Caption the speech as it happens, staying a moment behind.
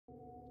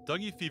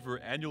Dengue fever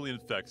annually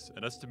infects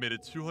an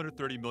estimated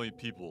 230 million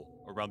people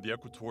around the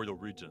equatorial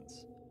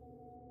regions.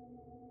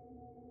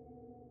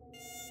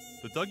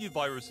 The dengue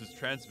virus is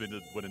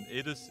transmitted when an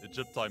Aedes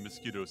aegypti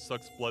mosquito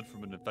sucks blood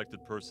from an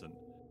infected person,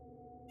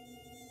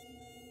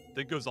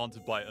 then goes on to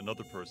bite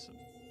another person.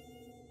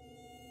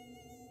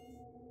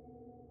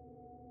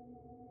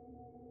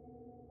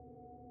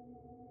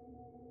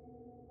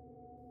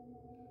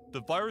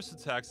 The virus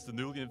attacks the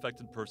newly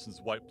infected person's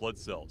white blood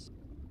cells,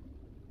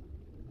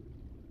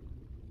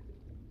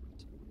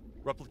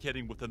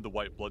 replicating within the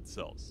white blood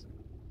cells.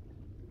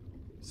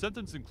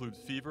 Symptoms include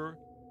fever,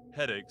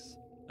 headaches,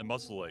 and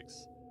muscle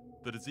aches.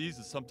 The disease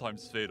is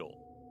sometimes fatal.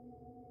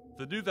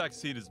 The new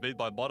vaccine is made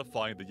by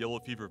modifying the yellow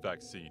fever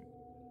vaccine,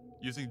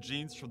 using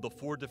genes from the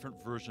 4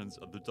 different versions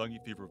of the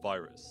dengue fever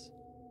virus.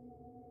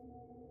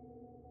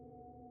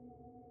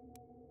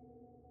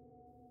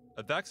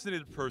 A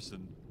vaccinated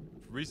person,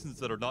 for reasons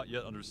that are not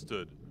yet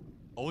understood,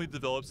 only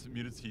develops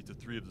immunity to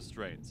 3 of the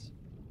strains.